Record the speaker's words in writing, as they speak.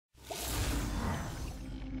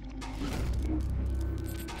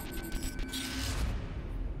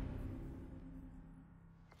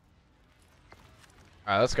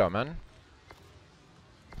Alright, let's go, man.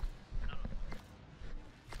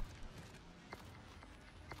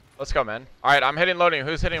 Let's go, man. Alright, I'm hitting loading.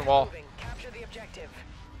 Who's hitting wall? Capture the objective.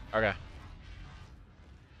 Okay.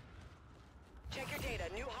 Check your data.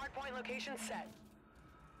 New hardpoint location set.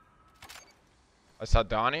 I saw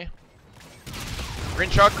Donnie. Green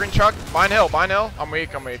truck, green truck. Bind hill, bind hill. I'm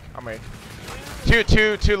weak, I'm weak, I'm weak.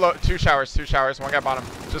 Two showers, two showers. One guy bottom.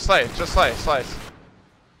 Just slice.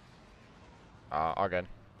 All good.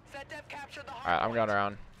 Set dev captured the hardpoint. Alright, I'm going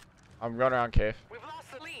around. I'm going around cave. We've lost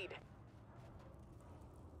the lead.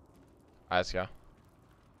 Alright, let's go.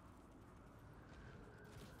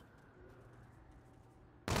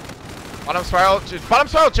 Bottom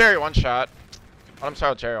spiral, Jerry, one shot. Bottom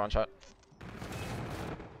spiral, Jerry, one shot.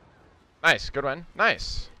 Nice, good win.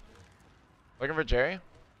 Nice. Looking for Jerry.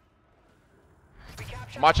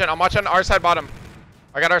 I'm watching our side bottom.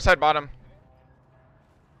 I got our side bottom.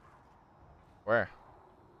 Where?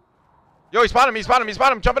 Yo, he's bottom.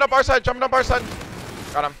 Jumping up our side.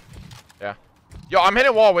 Got him. Yeah. Yo, I'm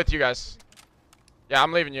hitting wall with you guys. Yeah,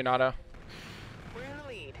 I'm leaving you, Nato. We're in the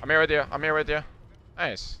lead. I'm here with you.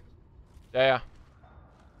 Nice. Yeah.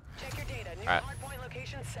 Check your data. New Alright. hardpoint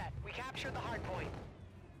location set. We captured the hardpoint.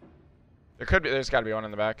 There's gotta be one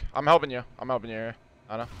in the back. I'm helping you here.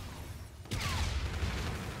 Nato.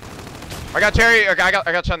 I got Jerry. Okay, I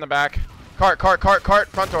got you in the back. Cart,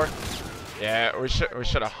 front door. Yeah, we should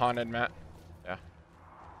have hunted, Matt. Yeah.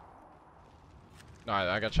 No,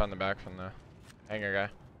 I got shot in the back from the hangar guy.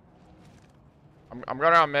 I'm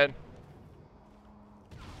going around mid.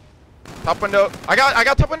 Top window. I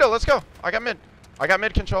got top window. Let's go. I got mid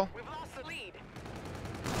control. We've lost the lead.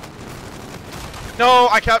 No,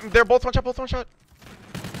 I can't. They're both one shot.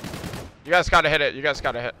 You guys gotta hit it.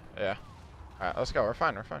 Yeah. All right, let's go. We're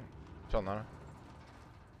fine. Chill, Nana.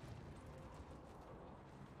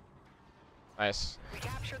 Nice. We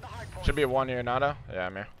captured the hardpoint. Should be one here, Nada. Yeah,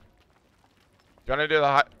 I'm here. Do you want to do the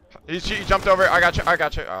hot? He jumped over. I got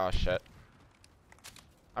you. Oh shit.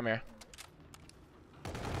 I'm here.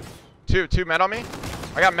 Two met on me.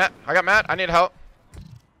 I got Matt. I need help.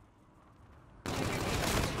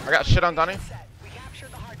 I got shit on Donnie. We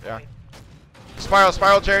captured the hardpoint. Yeah.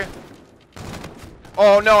 Spiral, Jerry.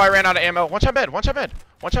 Oh no, I ran out of ammo. One shot mid.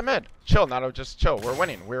 Chill, Nato. Just chill. We're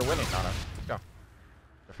winning, Nato. Let's go.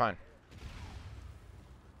 We're fine.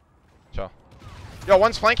 Chill. Yo,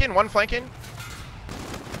 one flanking.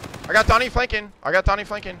 I got Donnie flanking.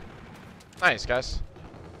 Nice, guys.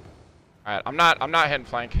 Alright, I'm not hitting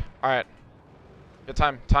flank. Alright. Good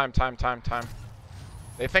time.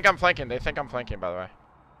 They think I'm flanking, by the way.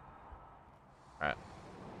 Alright.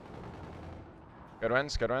 Good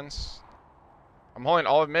wins. I'm holding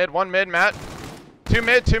all of mid. One mid, Matt. Two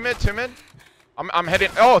mid. I'm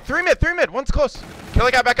hitting. Oh, three mid. One's close. Kill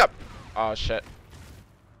the guy back up. Oh, shit.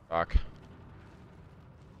 Fuck.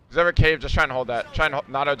 Who's ever cave, just try and hold that.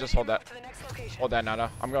 Nato, just hold that. Hold that, Nato.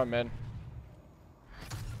 I'm going mid.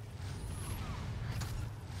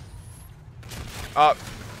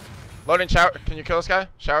 Loading shower. Can you kill this guy?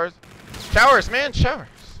 Showers, man.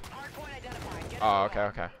 Oh,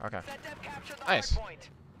 okay. Nice.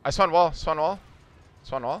 I spawned wall.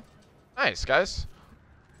 Nice, guys.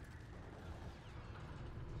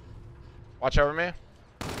 Watch over me.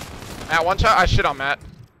 Matt, one shot. I shit on Matt.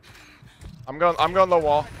 I'm going low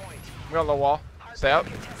wall. Stay up.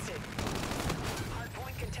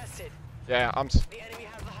 Yeah, I'm.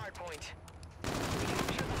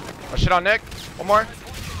 I shit on Nick. One more.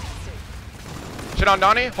 Shit on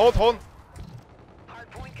Donnie. Hold.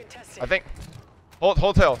 I think.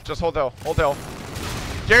 Hold hill. Just hold hill.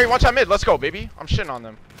 Jerry, watch out mid. Let's go, baby. I'm shitting on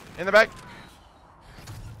them. In the back.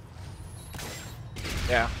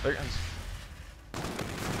 Yeah.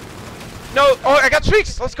 No. Oh, I got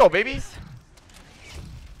streaks. Let's go, baby.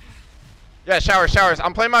 Yeah, showers.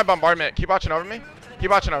 I'm playing my bombardment. Keep watching over me.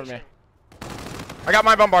 I got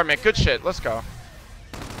my bombardment. Good shit. Let's go.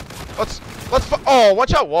 Oh,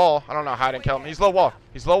 watch out wall. I don't know how I didn't kill him. He's low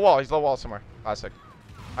wall somewhere. Classic.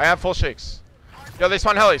 I have full shakes. Yo, they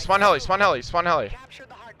spawn heli.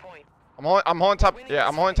 I'm holding top. Yeah,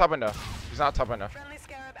 I'm holding top window. He's not top window.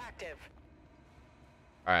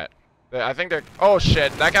 Alright. I think they're. Oh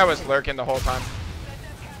shit. That guy was lurking the whole time.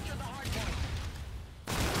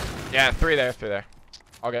 Yeah, three there.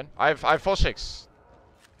 All good. I have full shakes.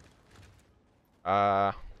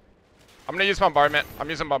 I'm gonna use bombardment. I'm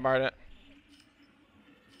using bombardment.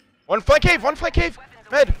 One flank cave.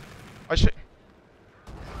 Mid. Oh shit.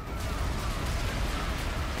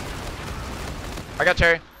 I got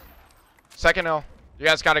Cherry. Second hill. You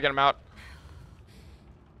guys gotta get him out.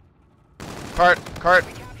 Cart.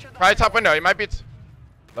 Probably top window. He might be.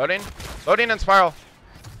 Loading and spiral.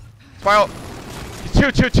 Spiral.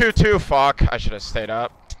 Two. Fuck. I should have stayed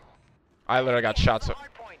up. I literally got shot so.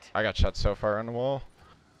 I got shot so far on the wall.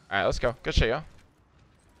 All right, let's go. Good shit, yo.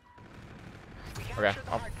 Okay.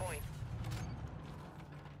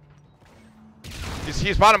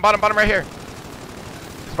 He's bottom right here.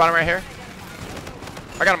 He's bottom right here.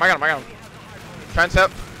 I got him.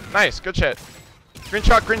 Concept. Nice. Good shit. Green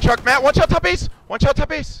truck. Matt, one shot top base.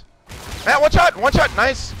 Matt, one shot.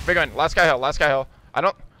 Nice. Big one. Last guy hill. I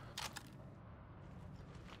don't.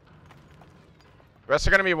 The rest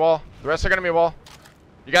are gonna be wall.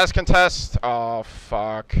 You guys contest. Oh,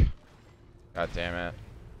 fuck. God damn it.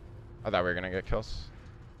 I thought we were gonna get kills.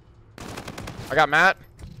 I got Matt.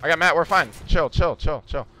 We're fine. Chill.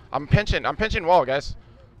 I'm pinching wall, guys.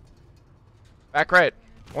 Back right.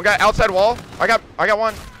 One guy outside wall. I got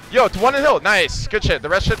one. Yo, it's one in hill. Nice. Good shit. The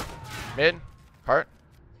rest should mid. Cart.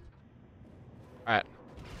 Alright.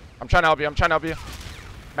 I'm trying to help you.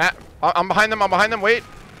 Matt, I'm behind them. Wait.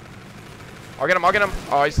 I'll get him.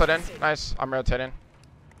 Oh, he slid in. Nice. I'm rotating.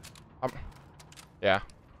 Yeah.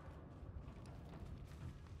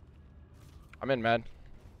 I'm in med.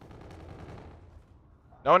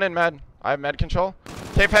 No one in med. I have med control.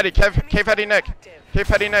 Cave heady, Nick.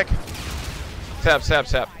 Sap.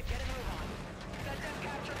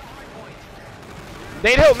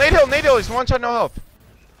 Nade hill. He's one shot, no health.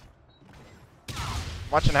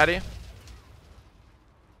 Watching heady.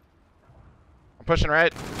 I'm pushing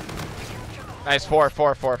right. Nice, four.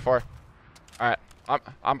 Alright.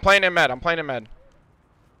 I'm playing in med.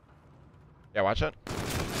 Yeah, watch it.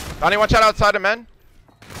 Donnie, watch out outside of men.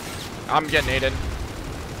 I'm getting naded.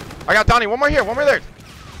 I got Donnie. One more here. There.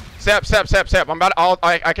 Sap. I'm about.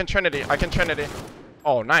 I can Trinity.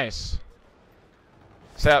 Oh, nice.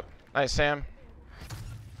 Sap. Nice, Sam.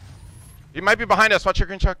 He might be behind us. Watch your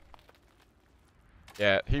green truck.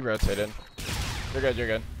 Yeah, he rotated. You're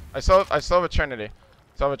good. I still have a Trinity.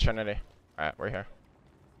 Alright, we're here.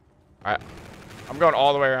 Alright. I'm going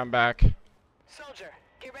all the way around back. Soldier,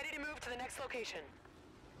 get ready to move to the next location.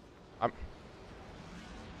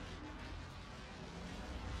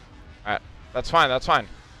 Alright. That's fine. Alright.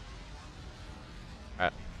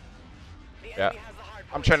 Yeah.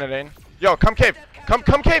 I'm Trinity. Yo, come cave. Come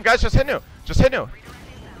cave, guys. Just hit new.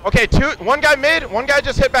 Okay, one guy mid, one guy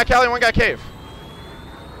just hit back alley, one guy cave.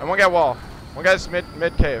 And one guy wall. One guy's mid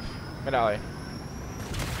cave. Mid alley.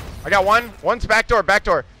 I got one. One's back door.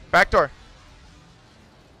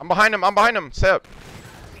 I'm behind him. Sip.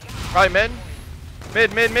 Probably mid.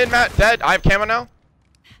 Mid, Matt. Dead. I have camo now.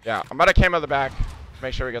 Yeah, I'm about to camo the back.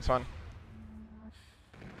 Make sure he gets one.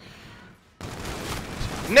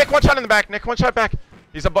 Nick, one shot in the back. One shot back.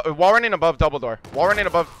 He's wall running above double door.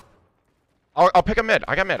 I'll pick a mid.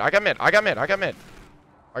 I got mid.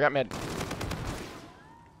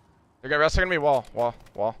 The rest are gonna be wall.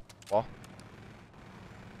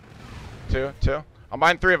 Two. I'm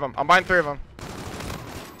buying three of them.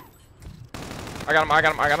 I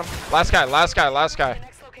got him. Last guy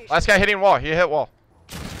hitting wall. He hit wall.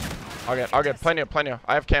 I'll get plenty of.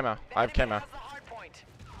 I have camo.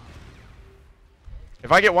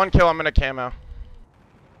 If I get one kill, I'm gonna camo.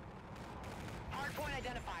 Hardpoint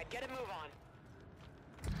identified. Get a move on.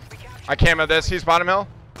 I camo this. He's bottom hill.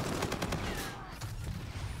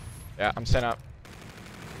 Yeah, I'm sent up.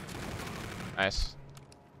 Nice.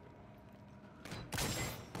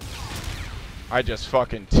 I just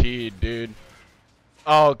fucking teed, dude.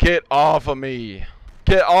 Oh, get off of me.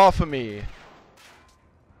 Get off of me.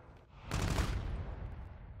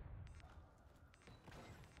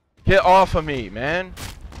 Get off of me, man.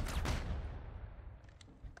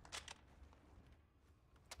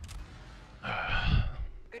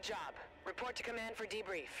 Good job. Report to command for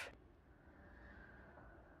debrief.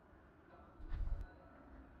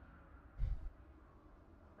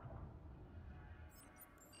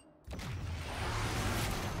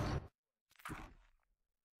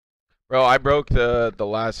 Bro, I broke the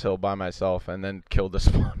last hill by myself and then killed the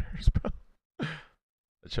spawners, bro.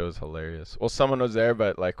 That show was hilarious. Well, someone was there,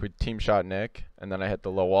 but like we team shot Nick, and then I hit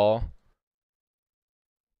the low wall.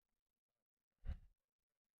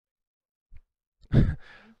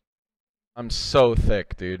 I'm so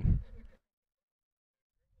thick, dude.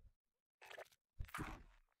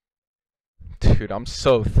 Dude, I'm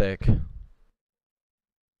so thick.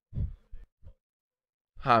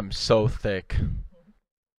 I'm so thick.